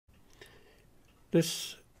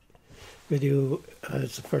This video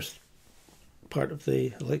is the first part of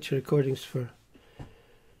the lecture recordings for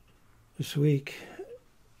this week,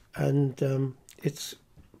 and it's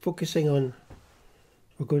focusing on,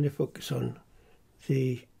 we're going to focus on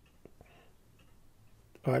the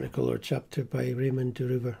article or chapter by Raymond de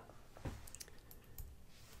Roover.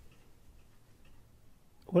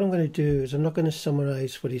 What I'm going to do is I'm not going to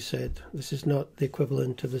summarise what he said. This is not the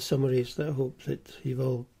equivalent of the summaries that I hope that you've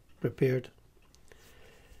all prepared.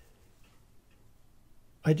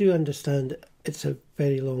 I do understand it's a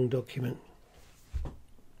very long document.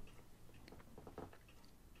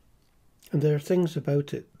 And there are things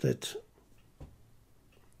about it that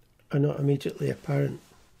are not immediately apparent.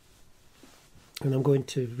 And I'm going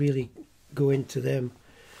to really go into them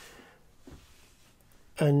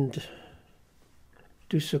and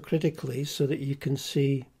do so critically so that you can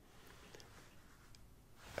see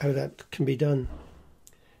how that can be done.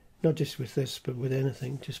 Not just with this, but with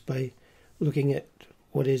anything, just by looking at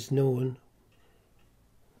what is known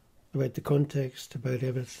about the context, about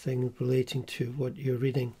everything relating to what you're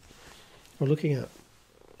reading or looking at.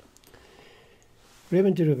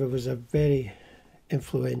 Raymond de Roover was a very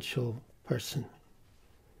influential person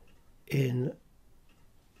in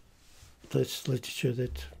this literature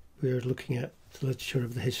that we're looking at, the literature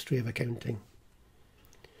of the history of accounting.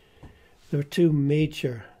 There were two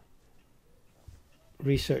major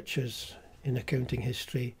researchers in accounting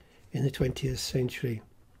history in the 20th century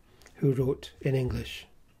who wrote in English,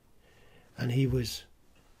 and he was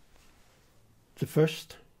the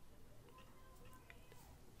first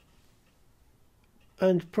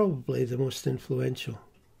and probably the most influential.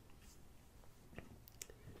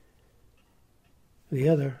 The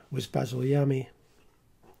other was Basil Yamey,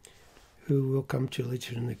 who we'll come to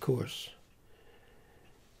later in the course.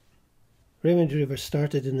 Raymond de Roover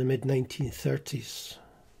started in the mid-1930s.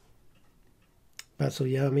 Basil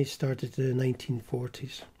Yamey started in the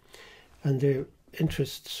 1940s, and their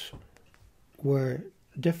interests were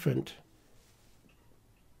different,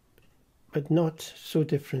 but not so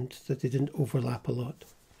different that they didn't overlap a lot.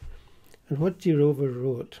 And what de Roover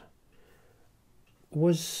wrote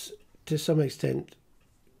was, to some extent,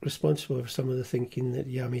 responsible for some of the thinking that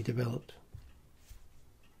Yamey developed.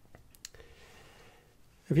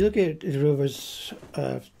 If you look at de Roover's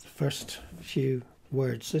first few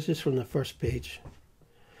words, this is from the first page,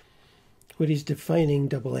 where he's defining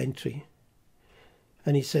double entry.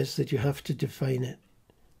 And he says that you have to define it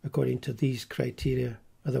according to these criteria,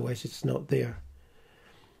 otherwise it's not there.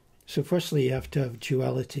 So firstly, you have to have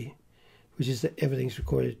duality, which is that everything's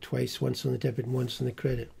recorded twice, once on the debit and once on the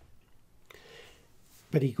credit.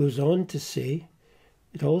 But he goes on to say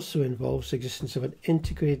it also involves the existence of an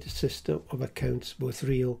integrated system of accounts, both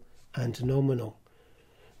real and nominal.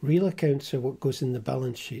 Real accounts are what goes in the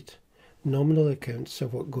balance sheet. Nominal accounts are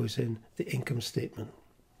what goes in the income statement.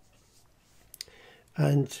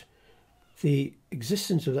 And the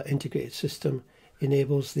existence of that integrated system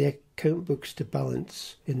enables the account books to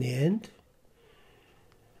balance in the end,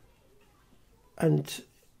 and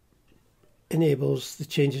enables the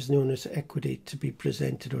changes known as equity to be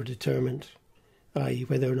presented or determined, i.e.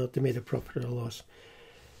 whether or not they made a profit or a loss.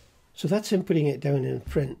 So that's him putting it down in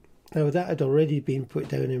print. Now that had already been put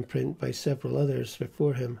down in print by several others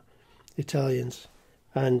before him, Italians,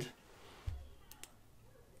 and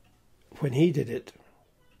when he did it,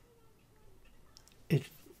 it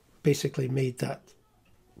basically made that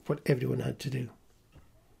what everyone had to do,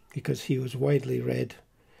 because he was widely read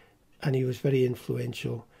and he was very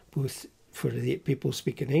influential, both for the people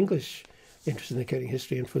speaking English interested in accounting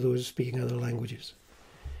history and for those speaking other languages.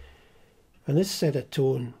 And this set a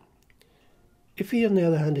tone. If he, on the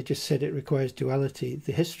other hand, had just said it requires duality,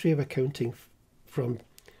 the history of accounting from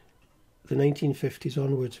the 1950s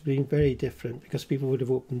onwards would have been very different, because people would have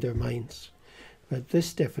opened their minds. But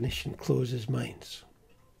this definition closes minds.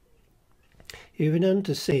 He went on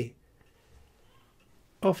to say,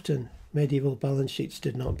 often medieval balance sheets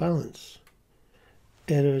did not balance.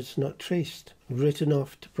 Errors not traced, written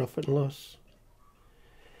off to profit and loss.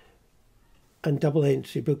 And double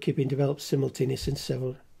entry bookkeeping developed simultaneously in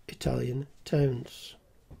several Italian towns.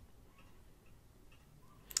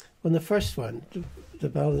 On the first one, the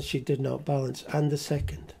balance sheet did not balance, and the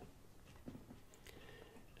second,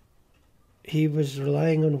 he was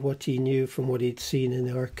relying on what he knew from what he'd seen in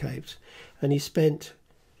the archives, and he spent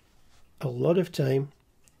a lot of time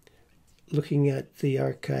looking at the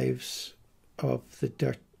archives of the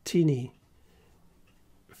Dartini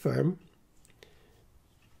firm,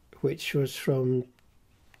 which was from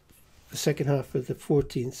the second half of the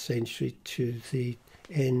 14th century to the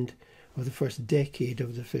end of the first decade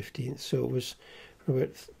of the 15th. So it was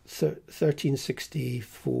about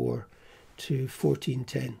 1364 to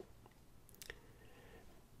 1410.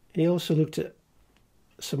 He also looked at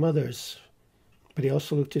some others, but he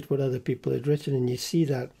also looked at what other people had written, and you see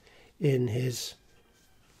that in his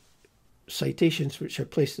citations, which are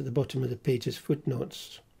placed at the bottom of the page as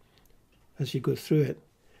footnotes as you go through it.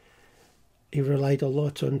 He relied a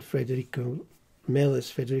lot on Federico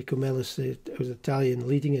Melis. Federico Melis was Italian,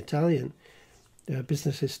 leading Italian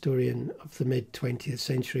business historian of the mid-20th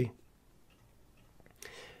century,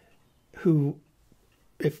 who,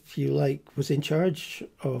 if you like, was in charge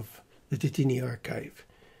of the Ditini archive.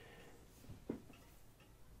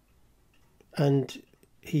 And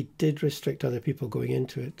he did restrict other people going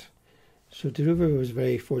into it. So de Roover was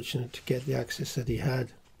very fortunate to get the access that he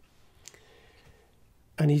had.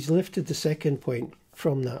 And he's lifted the second point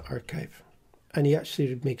from that archive. And he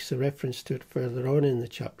actually makes a reference to it further on in the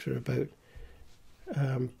chapter about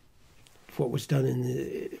what was done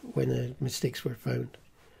when the mistakes were found.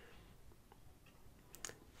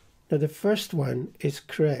 Now, the first one is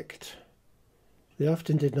correct. They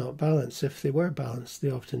often did not balance. If they were balanced, they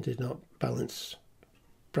often did not balance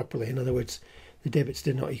properly. In other words, the debits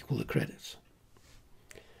did not equal the credits.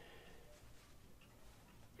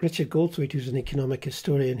 Richard Goldthwaite, who's an economic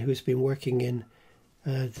historian who has been working in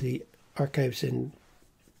the archives in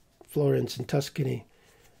Florence and Tuscany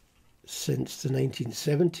since the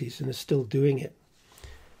 1970s and is still doing it,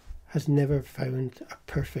 has never found a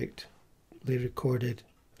perfectly recorded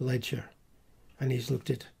ledger, and he's looked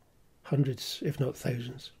at hundreds, if not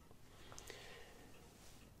thousands.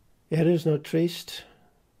 Errors not traced,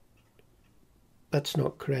 that's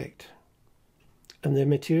not correct. And the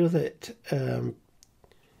material that de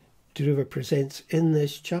Roover presents in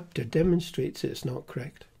this chapter demonstrates it's not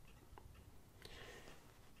correct.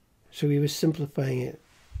 So he was simplifying it,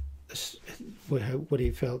 what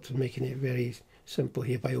he felt, and making it very simple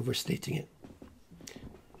here by overstating it.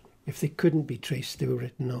 If they couldn't be traced, they were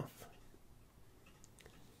written off.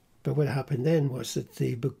 But what happened then was that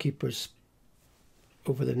the bookkeepers,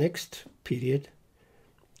 over the next period,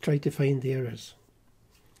 tried to find the errors.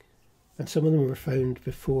 And some of them were found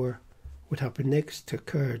before what happened next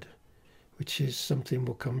occurred, which is something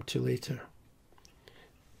we'll come to later.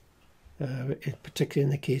 Particularly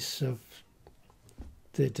in the case of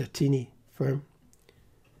the Datini firm,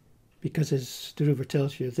 because as de Roover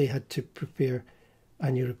tells you, they had to prepare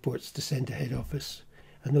annual reports to send to head office,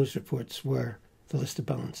 and those reports were the list of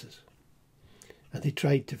balances. And they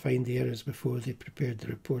tried to find the errors before they prepared the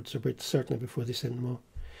reports, or certainly before they sent them off.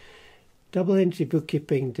 Double entry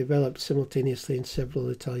bookkeeping developed simultaneously in several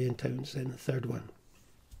Italian towns, then the third one.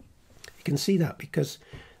 You can see that because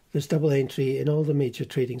there's double entry in all the major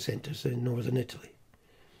trading centres in northern Italy.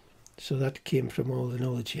 So that came from all the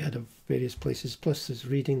knowledge he had of various places, plus his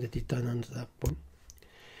reading that he'd done under that point.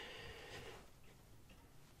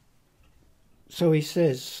 So he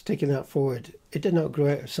says, taking that forward, it did not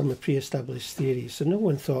grow out of some pre-established theories. So no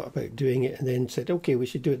one thought about doing it and then said, okay, we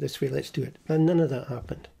should do it this way, let's do it. And none of that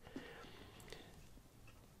happened.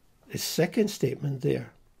 His second statement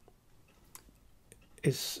there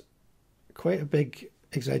is quite a big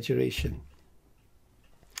exaggeration.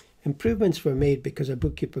 Improvements were made because a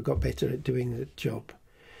bookkeeper got better at doing the job.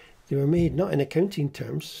 They were made not in accounting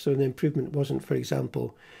terms, so the improvement wasn't, for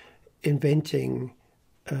example, inventing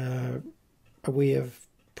a way of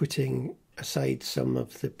putting aside some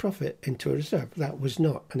of the profit into a reserve. That was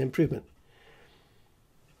not an improvement.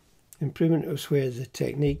 Improvement was where the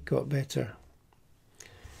technique got better.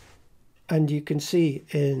 And you can see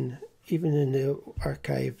even in the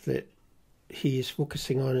archive that he is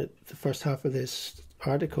focusing on it, the first half of this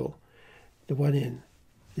article, the one in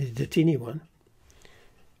the Datini one,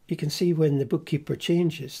 you can see when the bookkeeper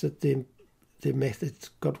changes that the method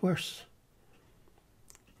got worse.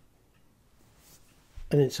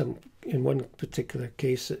 And in one particular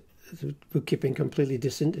case, the bookkeeping completely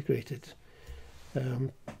disintegrated.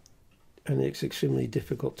 And it's extremely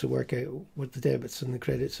difficult to work out what the debits and the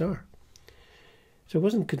credits are. So it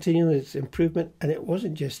wasn't continuous improvement, and it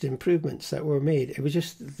wasn't just improvements that were made. It was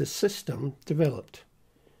just the system developed.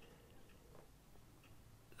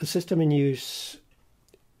 The system in use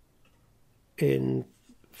in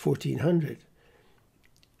 1400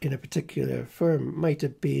 in a particular firm might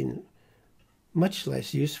have been much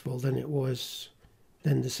less useful than it was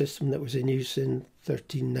than the system that was in use in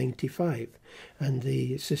 1395, and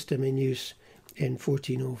the system in use in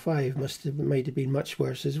 1405 might have been much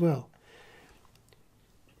worse as well.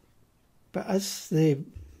 But as the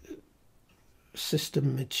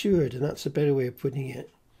system matured, and that's a better way of putting it,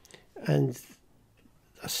 and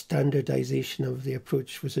a standardization of the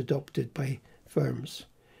approach was adopted by firms,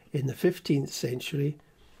 in the 15th century,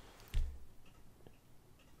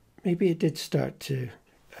 maybe it did start to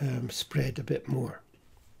spread a bit more.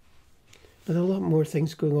 But a lot more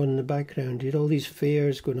things going on in the background. You had all these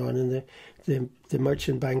fairs going on, and the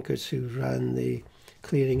merchant bankers who ran the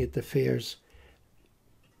clearing at the fairs,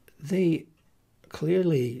 they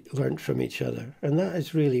clearly learnt from each other, and that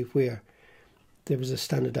is really where there was a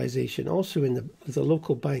standardization. Also in the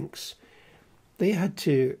local banks, they had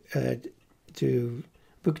to do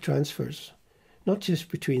book transfers, not just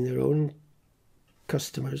between their own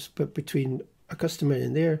customers, but between a customer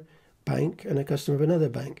in their bank and a customer of another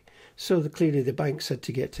bank. So clearly the banks had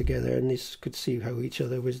to get together and they could see how each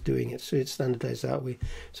other was doing it. So it's standardized that way.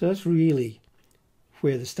 So that's really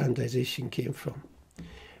where the standardization came from.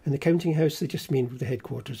 And the counting house, they just mean the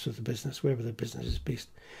headquarters of the business, wherever the business is based.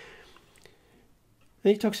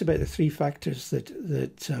 And he talks about the three factors that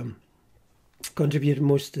contributed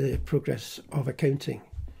most to the progress of accounting.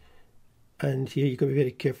 And here you've got to be very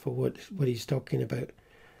careful what he's talking about.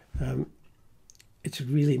 It's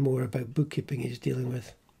really more about bookkeeping he's dealing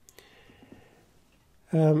with.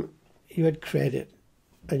 You had credit,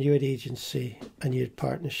 and you had agency, and you had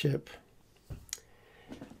partnership.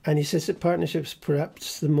 And he says that partnership's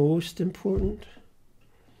perhaps the most important,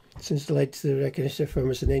 since it led to the recognition of the firm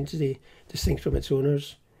as an entity distinct from its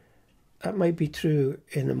owners. That might be true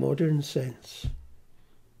in a modern sense.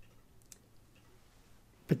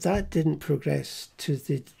 But that didn't progress to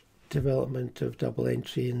the development of double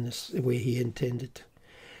entry in the way he intended.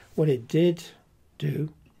 What it did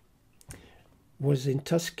do was in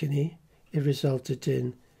Tuscany, it resulted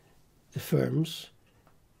in the firms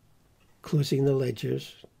closing the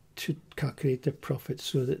ledgers to calculate their profits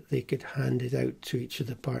so that they could hand it out to each of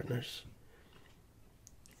the partners.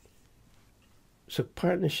 So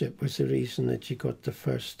partnership was the reason that you got the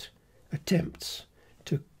first attempts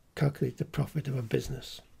to calculate the profit of a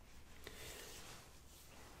business.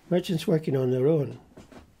 Merchants working on their own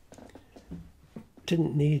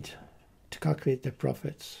didn't need to calculate their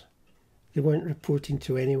profits. They weren't reporting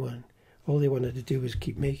to anyone. All they wanted to do was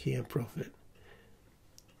keep making a profit.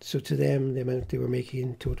 So to them, the amount they were making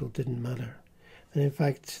in total didn't matter. And in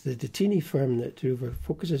fact, the Dettini firm that Druver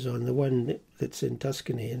focuses on, the one that's in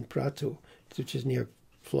Tuscany, in Prato, which is near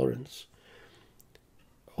Florence,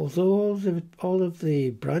 although all of the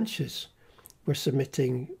branches were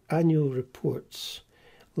submitting annual reports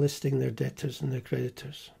listing their debtors and their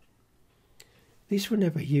creditors, these were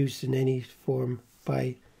never used in any form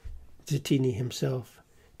by Dettini himself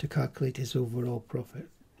to calculate his overall profit.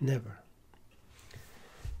 Never.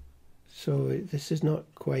 So this is not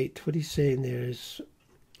quite, what he's saying there is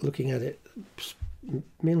looking at it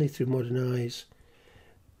mainly through modern eyes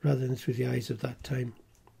rather than through the eyes of that time.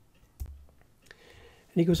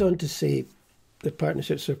 And he goes on to say the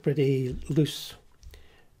partnerships are pretty loose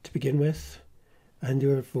to begin with, and they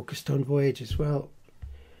were focused on voyages. Well,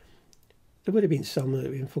 there would have been some that would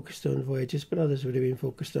have been focused on voyages, but others would have been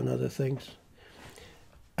focused on other things.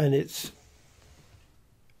 And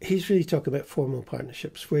he's really talking about formal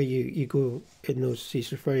partnerships, where you go in those,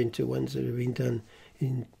 he's referring to ones that have been done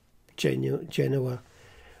in Genoa,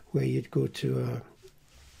 where you'd go to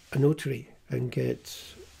a notary and get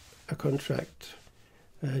a contract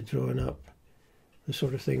drawn up, the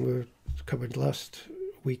sort of thing we covered last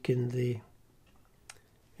week in the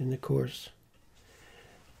course.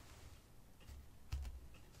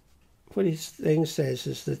 What his thing says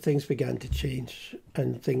is that things began to change,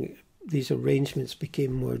 and these arrangements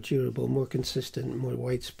became more durable, more consistent, more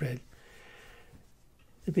widespread.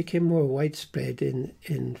 They became more widespread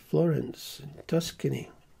in Florence, in Tuscany.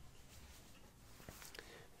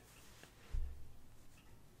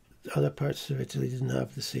 Other parts of Italy didn't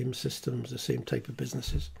have the same systems, the same type of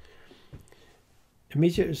businesses.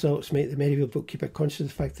 Immediate results make the medieval bookkeeper conscious of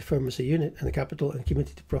the fact the firm is a unit and the capital and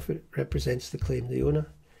cumulative profit represents the claim of the owner.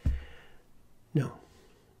 No.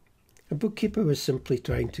 A bookkeeper was simply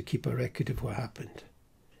trying to keep a record of what happened.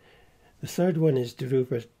 The third one is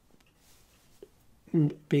Druver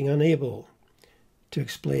being unable to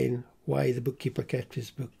explain why the bookkeeper kept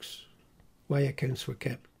his books, why accounts were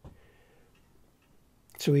kept.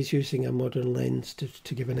 So he's using a modern lens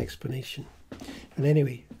to give an explanation. And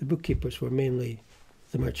anyway, the bookkeepers were mainly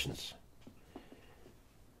the merchants.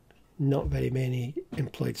 Not very many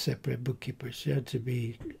employed separate bookkeepers. You had to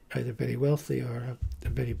be either very wealthy or have a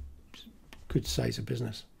very good size of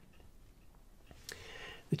business.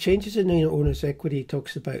 The changes in the owner's equity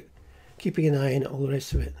talks about keeping an eye on all the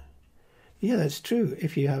rest of it. Yeah, that's true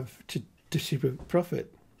if you have to distribute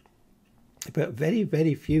profit. But very,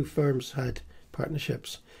 very few firms had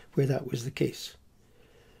partnerships where that was the case.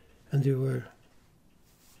 And there were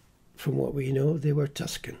from what we know, they were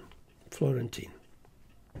Tuscan, Florentine,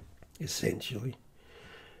 essentially.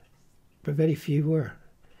 But very few were.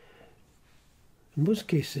 In most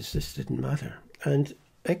cases, this didn't matter. And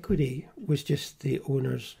equity was just the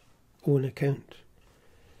owner's own account.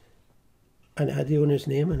 And it had the owner's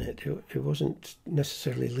name in it. It wasn't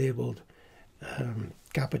necessarily labelled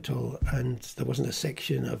capital, and there wasn't a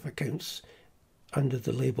section of accounts under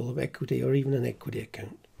the label of equity or even an equity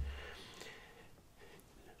account.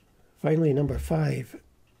 Finally, number 5,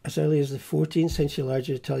 as early as the 14th century,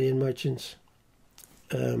 larger Italian merchants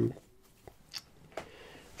and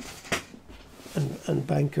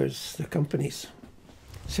bankers, the companies,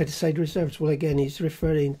 set aside reserves. Well, again, he's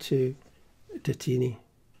referring to Dettini,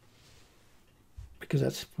 because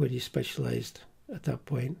that's where he specialised at that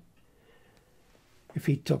point. If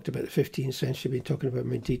he talked about the 15th century, he'd be talking about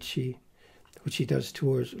Medici, which he does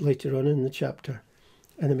towards later on in the chapter.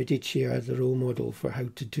 And the Medici are the role model for how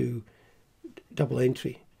to do double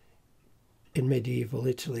entry in medieval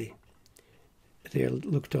Italy. They're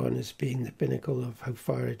looked on as being the pinnacle of how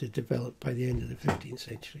far it had developed by the end of the 15th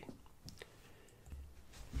century.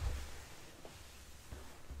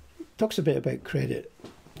 Talks a bit about credit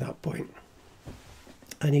at that point.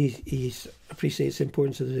 And he appreciates the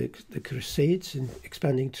importance of the Crusades in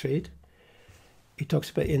expanding trade. He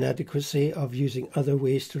talks about the inadequacy of using other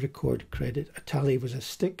ways to record credit. A tally was a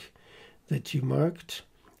stick that you marked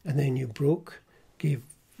and then you broke, gave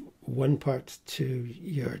one part to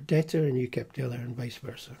your debtor and you kept the other, and vice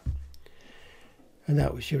versa. And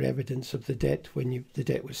that was your evidence of the debt. When the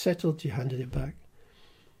debt was settled, you handed it back.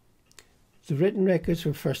 The written records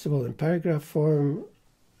were first of all in paragraph form,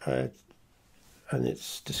 and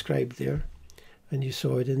it's described there. And you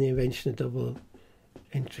saw it in the Invention of Double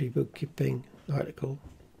Entry Bookkeeping article.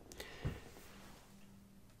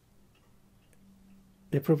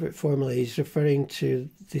 The appropriate formula is referring to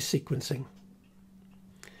the sequencing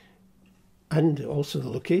and also the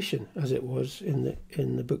location as it was in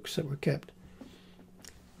the books that were kept.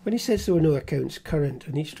 When he says there were no accounts current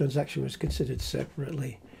and each transaction was considered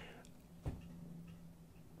separately,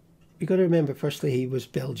 you've got to remember, firstly, he was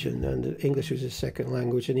Belgian and English was his second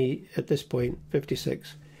language, and he, at this point,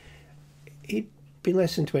 56, he'd been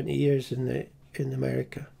less than 20 years in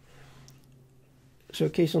America. So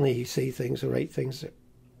occasionally you say things or write things that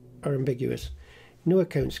are ambiguous. No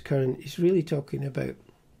accounts current. He's really talking about,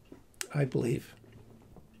 I believe,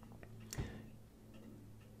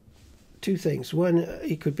 two things. One,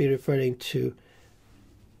 he could be referring to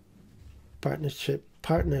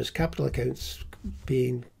partners' capital accounts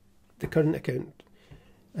being the current account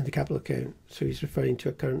and the capital account. So he's referring to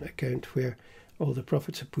a current account where all the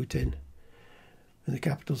profits are put in and the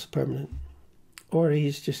capital's permanent. Or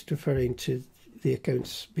he's just referring to the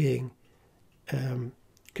accounts being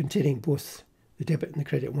containing both the debit and the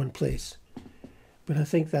credit in one place. But I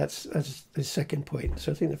think that's the second point.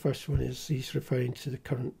 So I think the first one is he's referring to the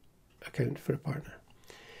current account for a partner.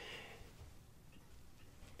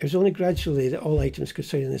 It was only gradually that all items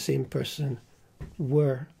concerning the same person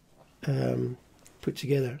were put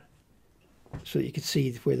together so that you could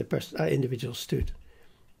see where that individual stood.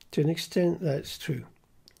 To an extent, that's true.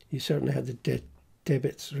 You certainly had the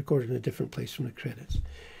debits recorded in a different place from the credits.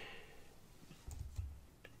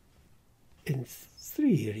 In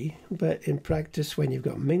theory, but in practice, when you've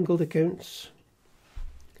got mingled accounts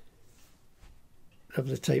of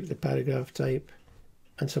the type, the paragraph type,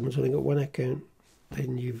 and someone's only got one account,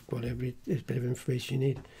 then you've got every bit of information you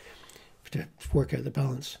need to work out the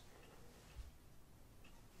balance.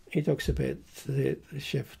 He talks about the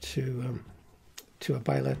shift to a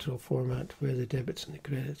bilateral format where the debits and the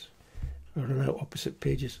credits are on opposite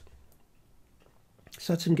pages.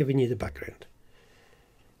 So that's him giving you the background.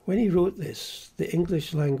 When he wrote this, the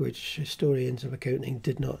English language historians of accounting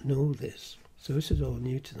did not know this, so this is all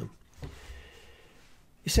new to them.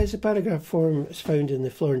 He says the paragraph form is found in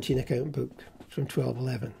the Florentine account book from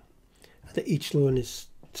 1211, and that each loan is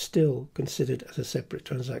still considered as a separate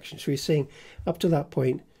transaction. So he's saying up to that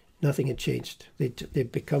point, nothing had changed.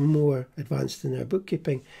 They'd become more advanced in their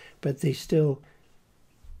bookkeeping, but they still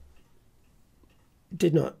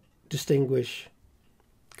did not distinguish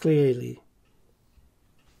clearly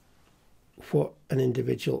what an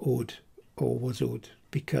individual owed or was owed,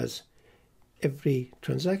 because every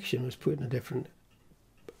transaction was put in a different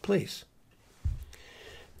place.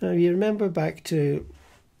 Now, you remember back to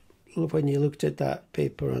when you looked at that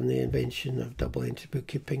paper on the invention of double entry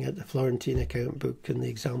bookkeeping at the Florentine account book and the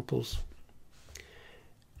examples.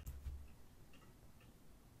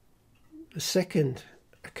 The second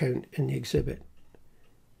account in the exhibit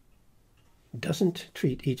doesn't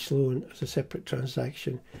treat each loan as a separate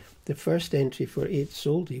transaction. The first entry for 8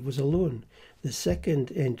 soldi was a loan. The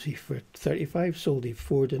second entry for 35 soldi,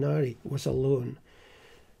 4 denarii, was a loan.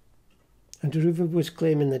 And Ruva was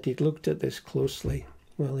claiming that he'd looked at this closely.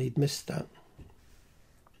 Well, he'd missed that.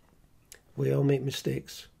 We all make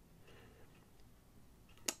mistakes.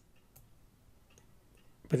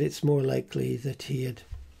 But it's more likely that he had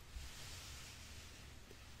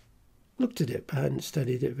looked at it but hadn't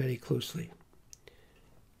studied it very closely.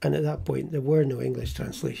 And at that point, there were no English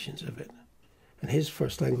translations of it. And his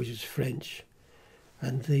first language was French.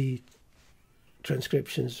 And the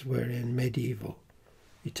transcriptions were in medieval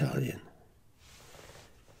Italian.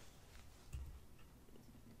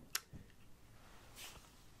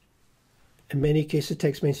 In many cases, the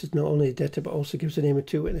text mentions not only the debtor, but also gives the name of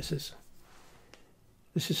 2 witnesses.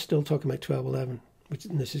 This is still talking about 1211,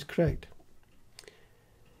 and this is correct.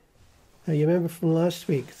 Now, you remember from last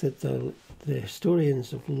week that the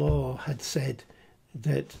historians of law had said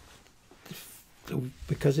that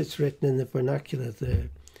because it's written in the vernacular, the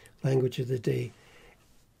language of the day,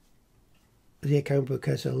 the account book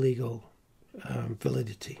has a legal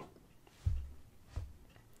validity.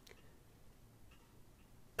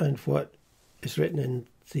 And what is written in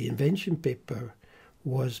the invention paper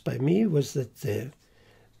was that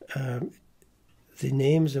the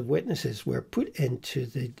names of witnesses were put into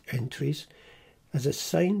the entries as a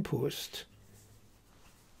signpost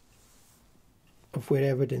of where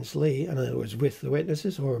evidence lay, in other words, with the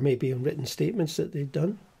witnesses, or maybe in written statements that they'd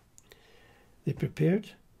done, they prepared,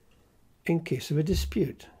 in case of a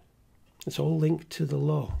dispute. It's all linked to the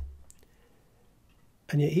law.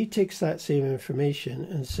 And yet he takes that same information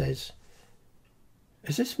and says,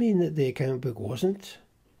 does this mean that the account book wasn't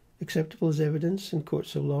acceptable as evidence in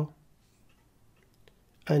courts of law?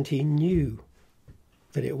 And he knew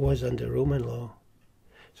that it was under Roman law.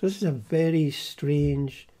 So this is a very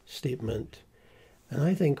strange statement. And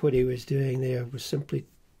I think what he was doing there was simply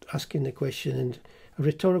asking the question, and a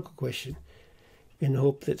rhetorical question, in the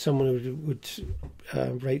hope that someone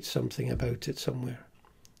would write something about it somewhere.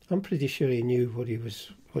 I'm pretty sure he knew what it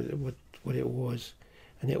was,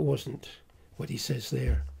 and it wasn't what he says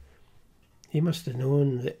there. He must have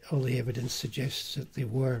known that all the evidence suggests that they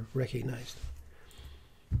were recognised.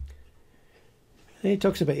 Then he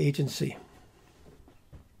talks about agency.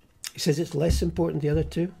 He says it's less important than the other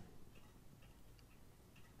two.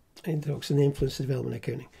 And he talks on the influence of development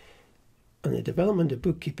accounting. On the development of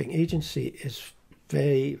bookkeeping, agency is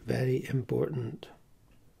very, very important.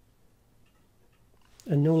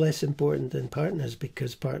 And no less important than partners,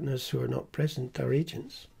 because partners who are not present are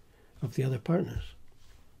agents of the other partners.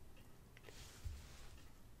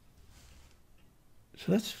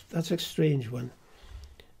 So that's a strange one.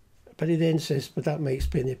 But he then says, but that might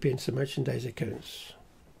explain the appearance of merchandise accounts,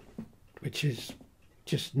 which is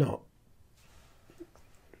just not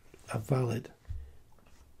a valid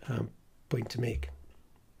point to make.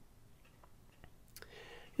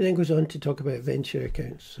 He then goes on to talk about venture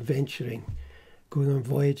accounts, venturing, going on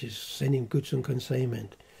voyages, sending goods on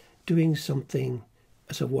consignment, doing something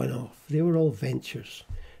as a one-off. They were all ventures.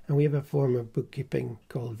 And we have a form of bookkeeping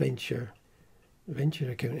called venture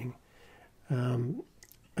accounting.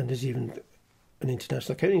 And there's even an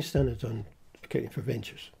international accounting standard on accounting for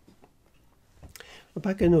ventures. But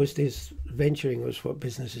back in those days, venturing was what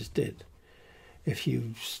businesses did. If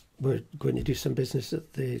you were going to do some business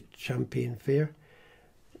at the Champagne Fair,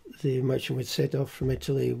 the merchant would set off from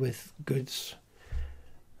Italy with goods,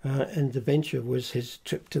 and the venture was his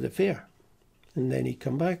trip to the fair. And then he'd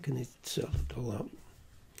come back and he'd sell it all up.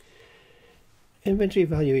 Inventory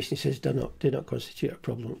valuation, he says, did not constitute a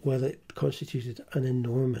problem. Well, it constituted an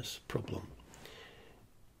enormous problem,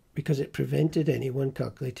 because it prevented anyone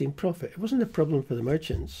calculating profit. It wasn't a problem for the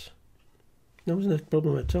merchants. It wasn't a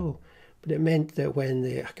problem at all. But it meant that when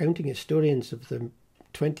the accounting historians of the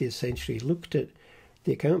 20th century looked at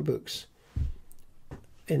the account books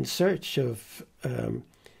in search of a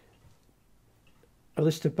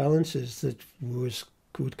list of balances that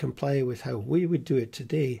would comply with how we would do it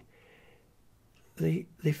today,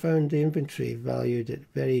 they found the inventory valued at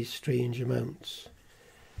very strange amounts,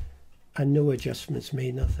 and no adjustments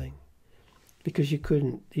made, nothing, because you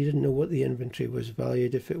didn't know what the inventory was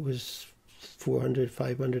valued if it was 400,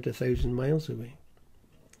 500, 1,000 miles away.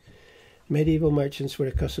 Medieval merchants were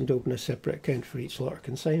accustomed to open a separate account for each lot or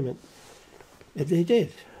consignment. They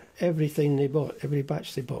did. Everything they bought, every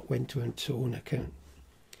batch they bought, went to its own account.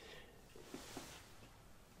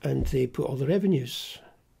 And they put all the revenues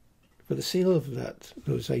for the sale of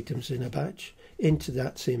those items in a batch into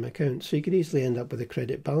that same account. So you could easily end up with a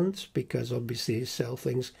credit balance, because obviously you sell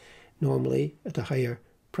things normally at a higher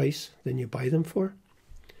price than you buy them for.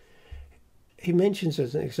 He mentions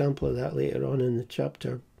as an example of that later on in the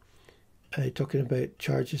chapter, talking about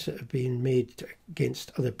charges that have been made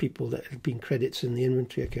against other people that had been credits in the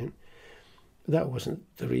inventory account. But that wasn't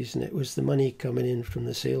the reason. It was the money coming in from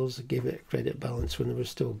the sales that gave it a credit balance when there were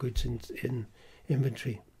still goods in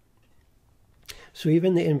inventory. So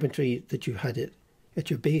even the inventory that you had it at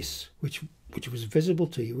your base, which was visible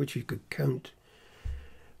to you, which you could count,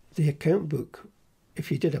 the account book,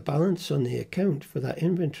 if you did a balance on the account for that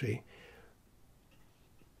inventory,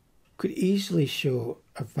 could easily show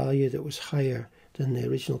a value that was higher than the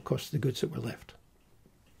original cost of the goods that were left.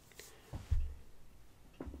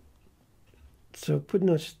 So putting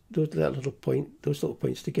those little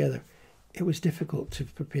points together, it was difficult to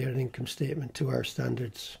prepare an income statement to our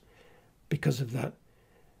standards because of that.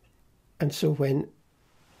 And so when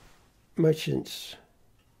merchants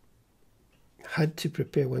had to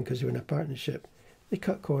prepare one because they were in a partnership, they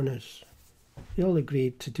cut corners. They all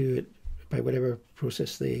agreed to do it by whatever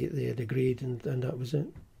process they had agreed, and that was it.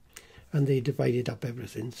 And they divided up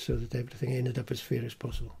everything so that everything ended up as fair as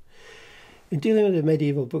possible. In dealing with the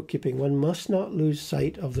medieval bookkeeping, one must not lose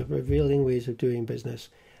sight of the prevailing ways of doing business.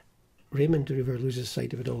 Raymond River loses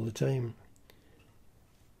sight of it all the time.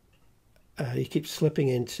 He keeps slipping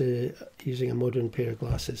into using a modern pair of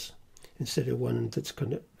glasses instead of one that's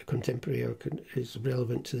contemporary or is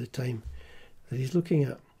relevant to the time that he's looking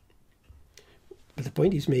at. But the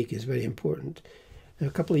point he's making is very important. Now,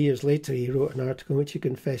 a couple of years later, he wrote an article in which he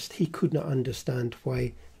confessed he could not understand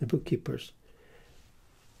why the bookkeepers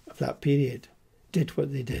of that period did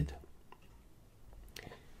what they did.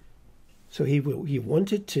 So he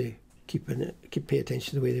wanted to pay attention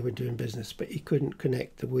to the way they were doing business, but he couldn't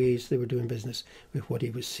connect the ways they were doing business with what he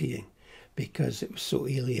was seeing because it was so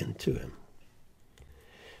alien to him.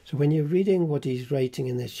 So when you're reading what he's writing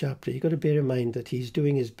in this chapter, you've got to bear in mind that he's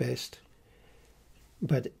doing his best,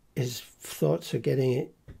 but his thoughts are getting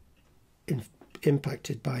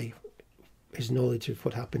impacted by his knowledge of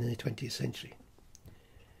what happened in the 20th century.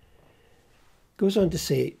 Goes on to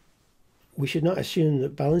say, we should not assume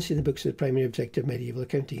that balancing the books is the primary objective of medieval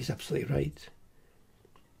accounting. He's absolutely right.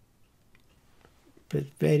 But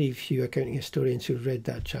very few accounting historians who read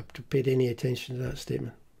that chapter paid any attention to that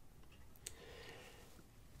statement.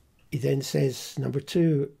 He then says, number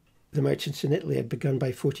 2, the merchants in Italy had begun by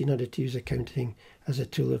 1400 to use accounting as a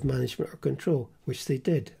tool of management or control, which they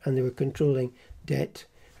did. And they were controlling debt,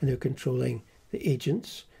 and they were controlling the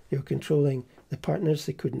agents, they were controlling the partners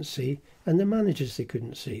they couldn't see, and the managers they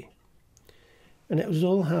couldn't see. And it was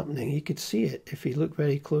all happening. He could see it if he looked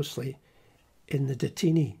very closely in the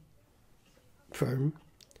Dattini firm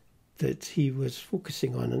that he was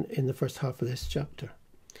focusing on in the first half of this chapter.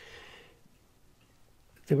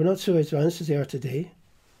 They were not so advanced as they are today,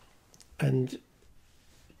 and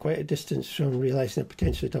quite a distance from realising the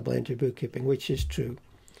potential of double-entry bookkeeping, which is true.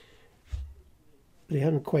 They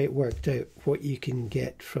haven't quite worked out what you can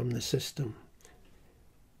get from the system.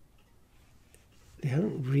 They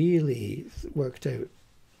haven't really worked out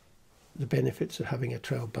the benefits of having a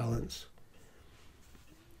trial balance.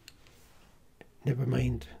 Never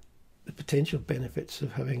mind the potential benefits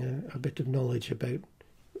of having a bit of knowledge about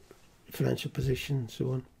financial position and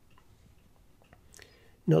so on.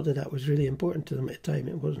 Not that that was really important to them at the time,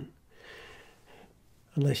 it wasn't.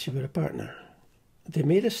 Unless you were a partner. They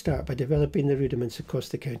made a start by developing the rudiments of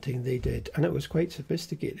cost accounting. They did, and it was quite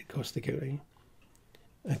sophisticated cost accounting.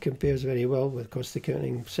 And compares very well with cost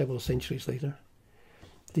accounting several centuries later.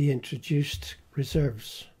 They introduced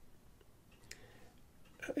reserves.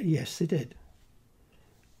 Yes, they did.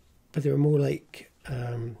 But they were more like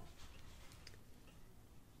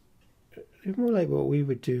what we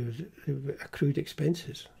would do, accrued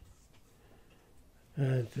expenses.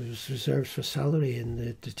 There was reserves for salary in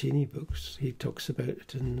the Dattini books. He talks about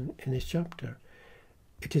it in his chapter.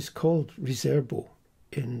 It is called reservo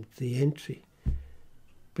in the entry,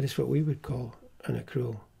 but it's what we would call an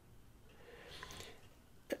accrual.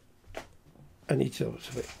 And he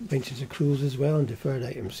mentions accruals as well and deferred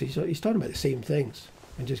items. He's talking about the same things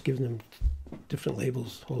and just giving them different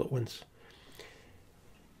labels all at once.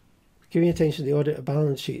 Giving attention to the audit of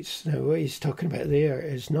balance sheets. Now, what he's talking about there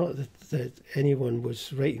is not that anyone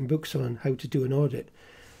was writing books on how to do an audit,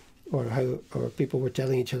 or people were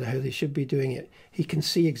telling each other how they should be doing it. He can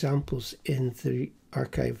see examples in the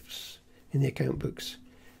archives, in the account books,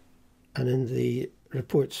 and in the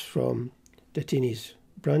reports from Dattini's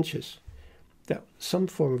branches that some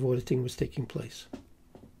form of auditing was taking place.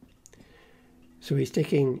 So he's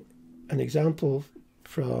taking an example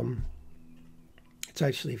from, it's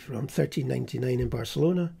actually from 1399 in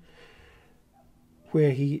Barcelona,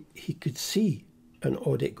 where he could see an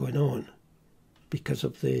audit going on because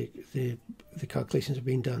of the calculations are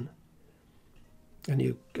being done.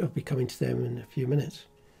 And I'll be coming to them in a few minutes.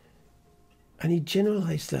 And he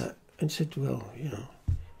generalised that and said, well, you know,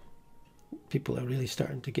 people are really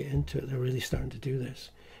starting to get into it. They're really starting to do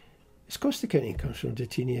this. His cost accounting comes from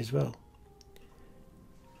Dettini as well.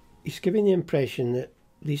 He's giving the impression that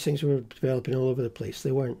these things were developing all over the place.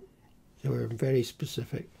 They weren't. They were very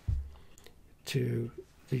specific to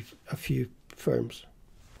a few firms.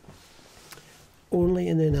 Only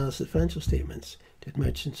in the analysis of financial statements did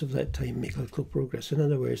merchants of that time make little progress. In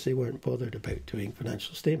other words, they weren't bothered about doing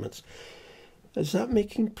financial statements. Is that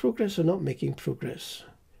making progress or not making progress?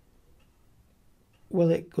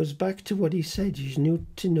 Well, it goes back to what he said. You need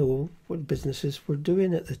to know what businesses were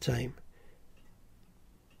doing at the time.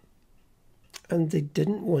 And they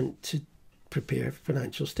didn't want to prepare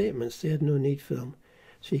financial statements. They had no need for them.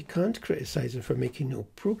 So you can't criticise them for making no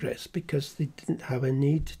progress because they didn't have a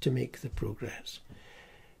need to make the progress.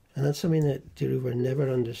 And that's something that de Roover never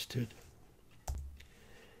understood.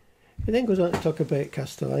 He then goes on to talk about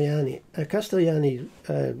Castellani. Castellani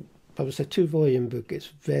published a 2-volume book. It's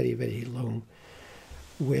very, very long.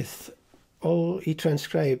 He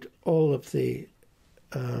transcribed all of the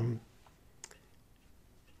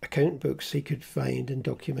account books he could find and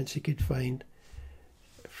documents he could find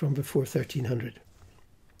from before 1300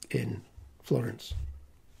 in Florence.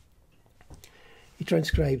 He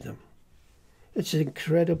transcribed them. It's an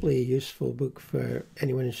incredibly useful book for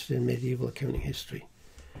anyone interested in medieval accounting history.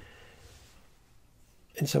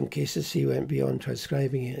 In some cases, he went beyond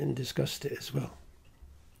transcribing it and discussed it as well.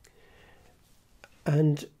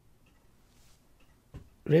 And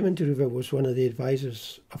Raymond de Roover was one of the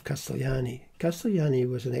advisors of Castellani. Castellani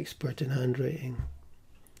was an expert in handwriting.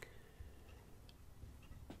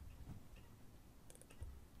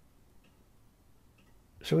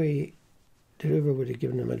 So de Roover would have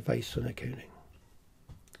given him advice on accounting.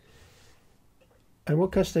 And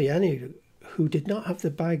what Castellani, who did not have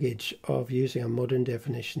the baggage of using a modern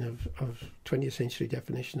definition of 20th century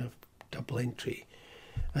definition of double entry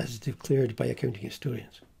as declared by accounting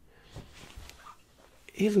historians,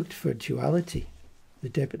 he looked for duality, the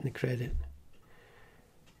debit and the credit.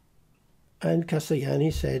 And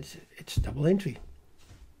Castellani said it's double entry.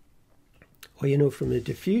 Well, you know from the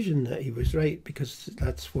diffusion that he was right, because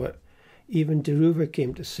that's what even de Roover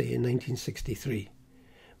came to say in 1963.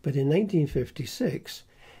 But in 1956,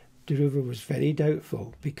 de Roover was very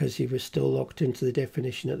doubtful because he was still locked into the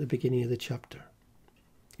definition at the beginning of the chapter.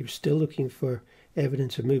 He was still looking for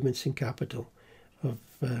evidence of movements in capital, of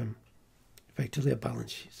effectively a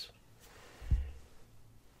balance sheets.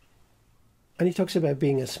 And he talks about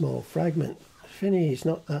being a small fragment. Finney is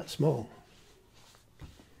not that small.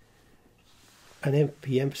 And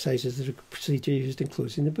he emphasises the procedure used in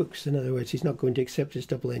closing the books. In other words, he's not going to accept his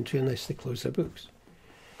double entry unless they close their books.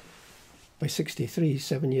 By 63,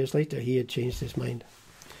 7 years later, he had changed his mind.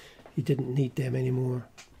 He didn't need them anymore.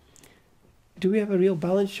 Do we have a real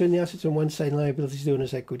balance showing the assets on one side and liabilities, the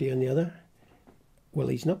owner's equity on the other? Well,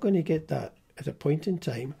 he's not going to get that at a point in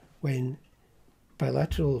time when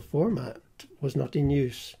bilateral format was not in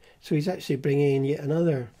use. So he's actually bringing in yet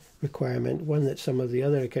another requirement, one that some of the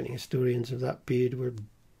other accounting historians of that period were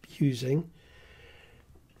using,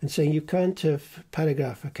 and saying you can't have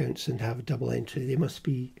paragraph accounts and have a double entry. They must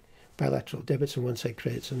be bilateral, debits on one side,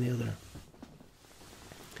 credits on the other.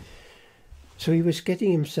 So he was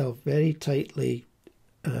getting himself very tightly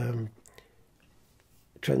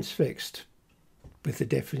transfixed with the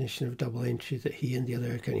definition of double entry that he and the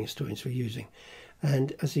other accounting historians were using.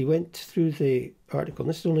 And as he went through the article, and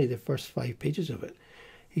this is only the first 5 pages of it,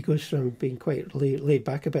 he goes from being quite laid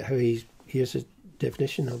back about how here's a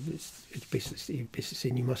definition of it's basically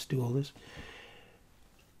saying you must do all this.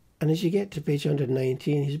 And as you get to page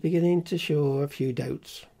 119, he's beginning to show a few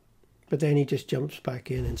doubts. But then he just jumps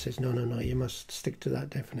back in and says, no, you must stick to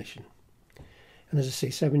that definition. And as I say,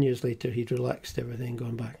 7 years later, he'd relaxed everything and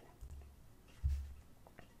gone back.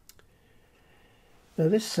 Now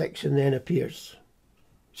this section then appears,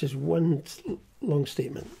 which is one long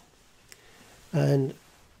statement. And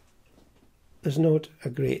there's not a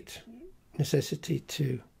great necessity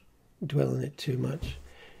to dwell on it too much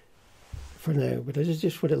for now, but this is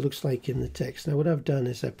just what it looks like in the text. Now what I've done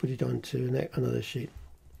is I put it onto another sheet,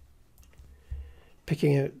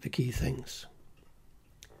 picking out the key things.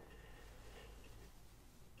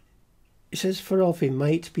 It says Ferolfi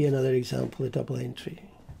might be another example of double entry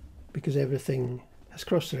because everything has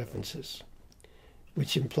cross-references,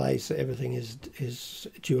 which implies that everything is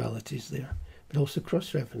dualities there, but also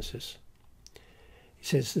cross-references. He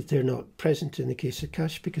says that they're not present in the case of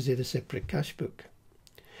cash because they had a separate cash book.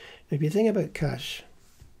 If you think about cash,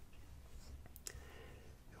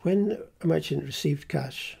 when a merchant received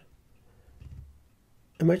cash,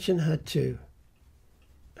 a merchant had to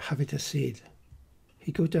have it assayed.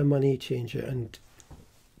 He'd go to a money changer and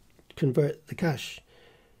convert the cash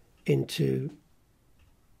into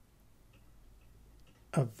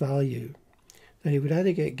a value that he would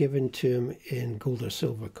either get given to him in gold or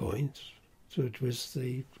silver coins, so it was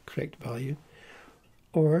the correct value,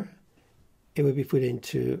 or it would be put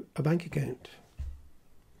into a bank account.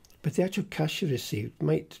 But the actual cash you received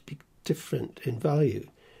might be different in value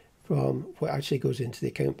from what actually goes into the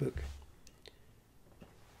account book.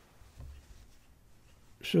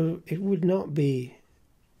 So it would not be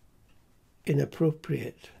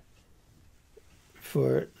inappropriate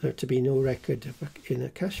for there to be no record in a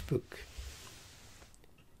cash book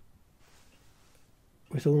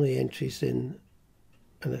with only entries in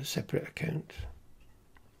a separate account,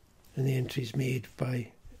 and the entries made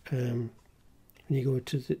by when you go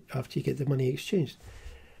to after you get the money exchanged.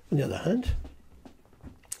 On the other hand,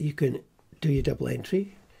 you can do your double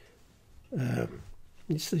entry.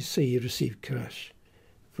 Let's say you receive cash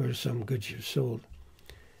for some goods you've sold.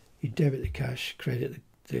 You debit the cash, credit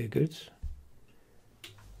the goods.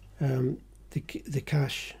 The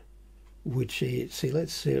cash would say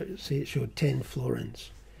let's say it showed 10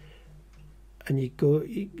 florins, and you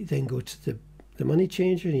then go to the money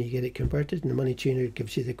changer and you get it converted, and the money changer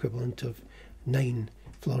gives you the equivalent of 9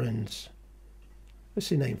 florins. Let's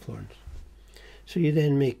say 9 florins. So you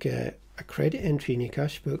then make a credit entry in your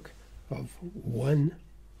cash book of 1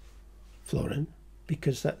 florin,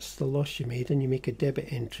 because that's the loss you made, and you make a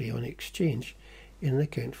debit entry on exchange in an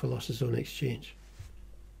account for losses on exchange.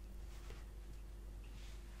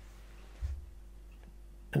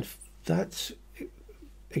 And that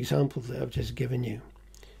example that I've just given you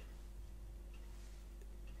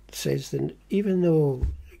says that even though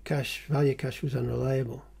value cash was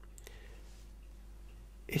unreliable,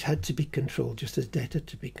 it had to be controlled just as debt had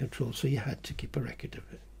to be controlled, so you had to keep a record of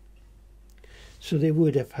it. So they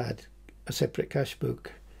would have had a separate cash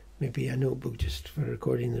book, maybe a notebook just for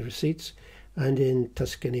recording the receipts, and in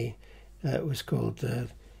Tuscany it was called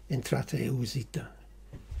entrata e uscita,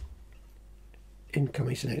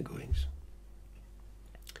 incomings and outgoings.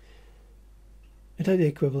 It had the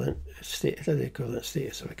equivalent status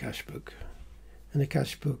of a cash book. And a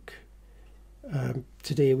cash book,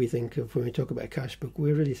 today we think of, when we talk about a cash book,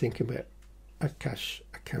 we're really thinking about a cash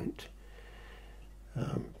account,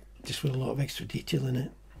 just with a lot of extra detail in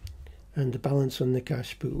it. And the balance on the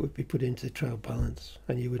cash book would be put into the trial balance,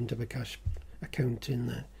 and you wouldn't have a cash account in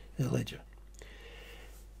the ledger.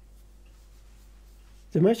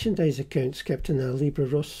 The merchandise accounts kept in a Libro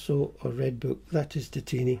Rosso or Red Book, that is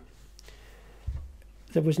Datini.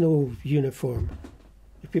 There was no uniform.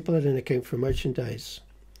 If people had an account for merchandise,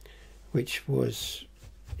 which was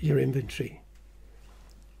your inventory,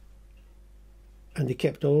 and they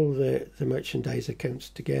kept all the merchandise accounts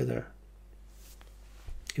together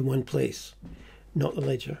in one place, not the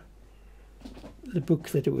ledger, the book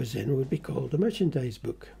that it was in would be called the merchandise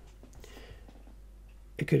book.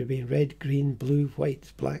 It could have been red, green, blue,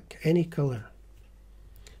 white, black, any colour.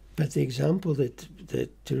 But the example that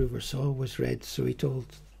Terugver saw was red, so he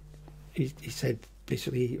said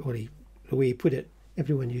basically, the way he put it,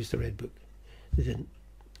 everyone used the red book. They didn't.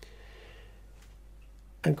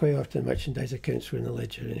 And quite often merchandise accounts were in the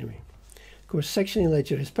ledger anyway. Of course, sectioning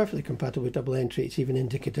ledger is perfectly compatible with double entry. It's even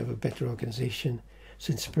indicative of better organisation,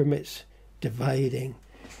 since it permits dividing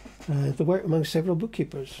the work among several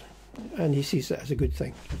bookkeepers. And he sees that as a good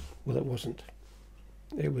thing. Well, it wasn't.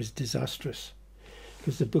 It was disastrous,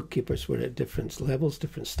 because the bookkeepers were at different levels,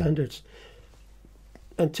 different standards.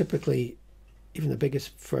 And typically, even the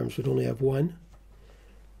biggest firms would only have one.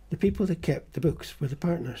 The people that kept the books were the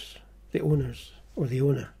partners, the owners, or the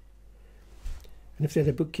owner. And if they had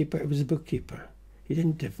a bookkeeper, it was a bookkeeper. He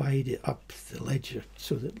didn't divide it up the ledger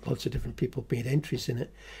so that lots of different people made entries in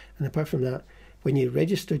it. And apart from that, when you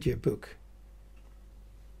registered your book,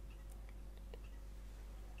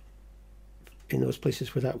 in those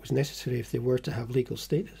places where that was necessary, if they were to have legal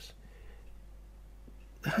status,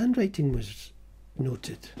 the handwriting was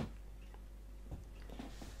noted.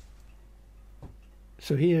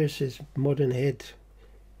 So here's his modern head,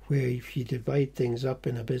 where if you divide things up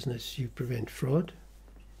in a business, you prevent fraud.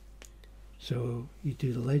 So you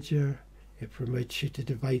do the ledger, it permits you to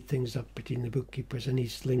divide things up between the bookkeepers, and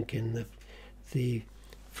he's linking the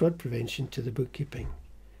fraud prevention to the bookkeeping.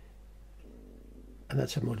 And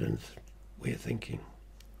that's a modern way of thinking.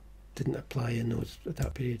 Didn't apply in at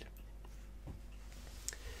that period.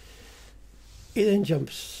 He then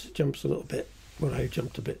jumps a little bit, or I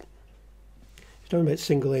jumped a bit. talking about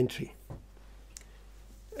single entry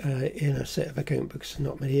in a set of account books.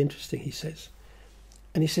 Not very interesting, he says.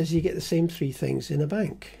 And he says you get the same three things in a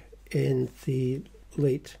bank in the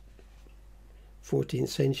late 14th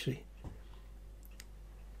century.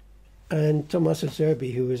 And Tommaso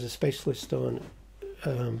Zerbi, who was a specialist on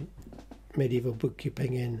medieval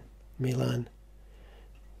bookkeeping in Milan,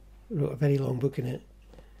 wrote a very long book in it,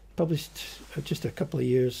 published just a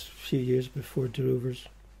few years before de Rovers.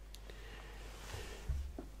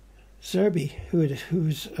 Zerbi,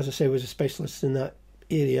 who's, as I say, was a specialist in that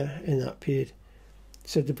area, in that period,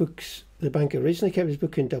 said the bank originally kept his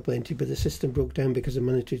book in double entry, but the system broke down because of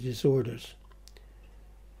monetary disorders.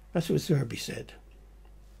 That's what Zerbi said.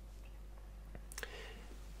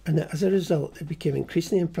 And that as a result, it became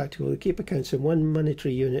increasingly impractical to keep accounts in one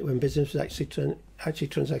monetary unit when business was actually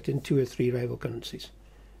transacted in 2 or 3 rival currencies.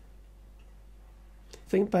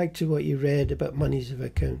 Think back to what you read about monies of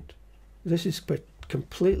account. This is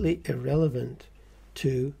completely irrelevant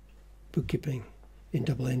to bookkeeping in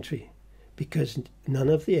double entry, because none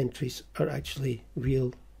of the entries are actually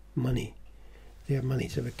real money. They are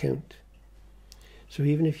monies of account. So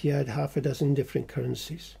even if you had half a dozen different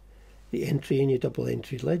currencies, the entry in your double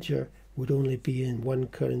entry ledger would only be in one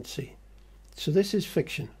currency. So this is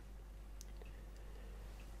fiction.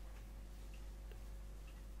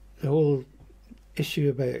 The whole issue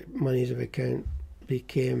about monies of account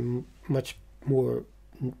became much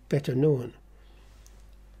better known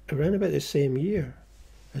around about the same year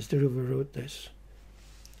as de Rovers wrote this.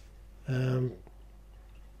 And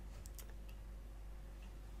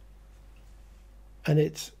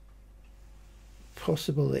it's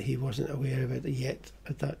possible that he wasn't aware of it yet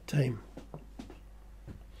at that time.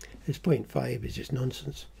 His point 5 is just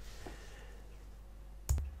nonsense.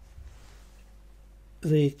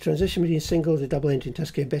 The transition between single to double entry in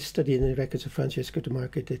Tuscany best studied in the records of Francesco de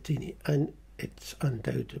Marco Dettini, and it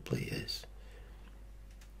undoubtedly is.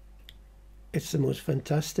 It's the most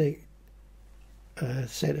fantastic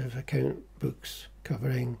set of account books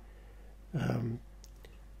covering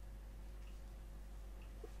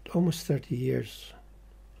almost 30 years,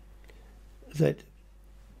 that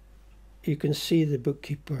you can see the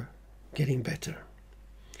bookkeeper getting better.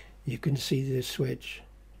 You can see the switch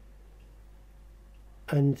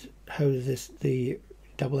and how the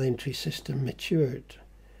double entry system matured.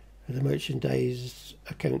 The merchandise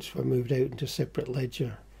accounts were moved out into a separate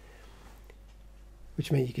ledger,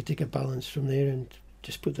 which meant you could take a balance from there and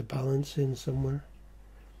just put the balance in somewhere.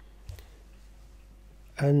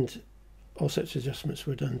 And all sorts of adjustments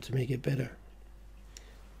were done to make it better.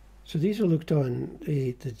 So these are looked on,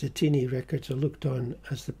 the Dettini records are looked on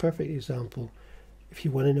as the perfect example if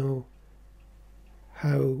you want to know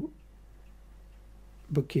how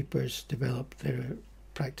bookkeepers develop their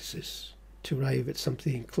practices to arrive at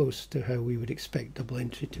something close to how we would expect double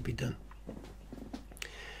entry to be done.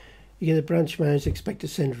 You get the branch manager expect to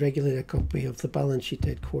send regularly a copy of the balance sheet to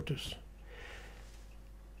headquarters.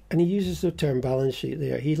 And he uses the term balance sheet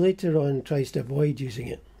there. He later on tries to avoid using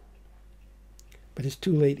it, but it's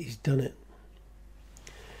too late, he's done it.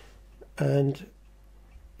 And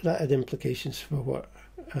that had implications for what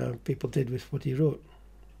people did with what he wrote.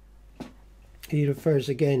 He refers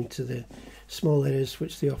again to the small errors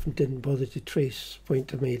which they often didn't bother to trace,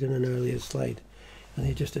 point I made in an earlier slide, and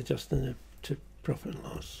they just adjust them to profit and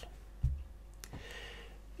loss.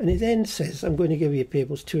 And he then says, I'm going to give you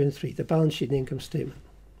tables 2 and 3, the balance sheet and income statement.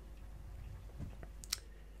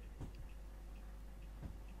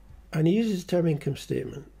 And he uses the term income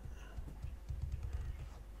statement.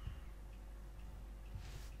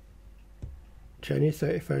 January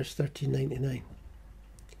 31st, 1399.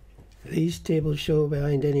 These tables show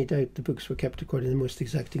behind any doubt the books were kept according to the most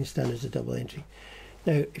exacting standards of double entry.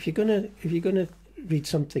 Now, if you're gonna read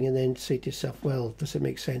something and then say to yourself, well, does it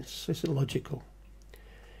make sense? Is it logical?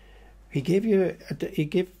 He gave you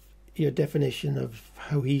a definition of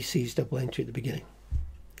how he sees double entry at the beginning.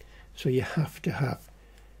 So you have to have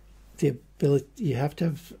the ability, you have to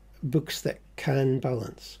have books that can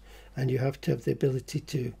balance, and you have to have the ability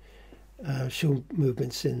to show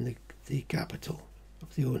movements in the capital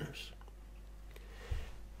of the owners.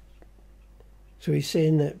 So he's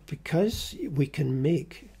saying that because we can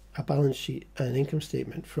make a balance sheet and an income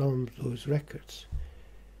statement from those records,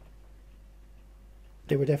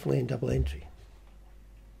 they were definitely in double entry.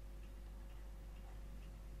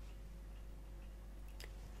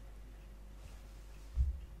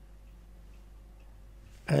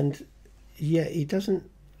 And yet he doesn't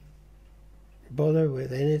bother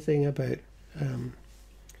with anything about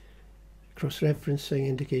cross-referencing,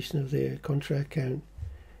 indication of the contra account,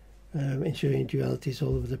 ensuring dualities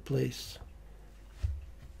all over the place.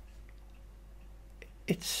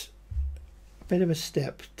 it's a bit of a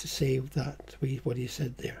step to say that, what he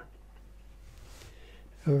said there.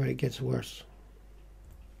 However, it gets worse.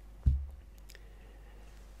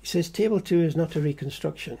 He says Table 2 is not a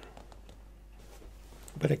reconstruction,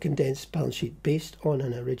 but a condensed balance sheet based on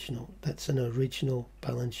an original. That's an original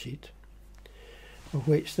balance sheet, of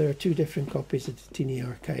which there are two different copies of the Teenie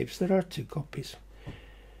archives. There are two copies.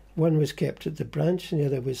 One was kept at the branch and the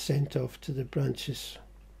other was sent off to the branch's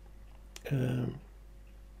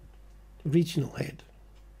regional head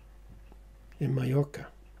in Mallorca.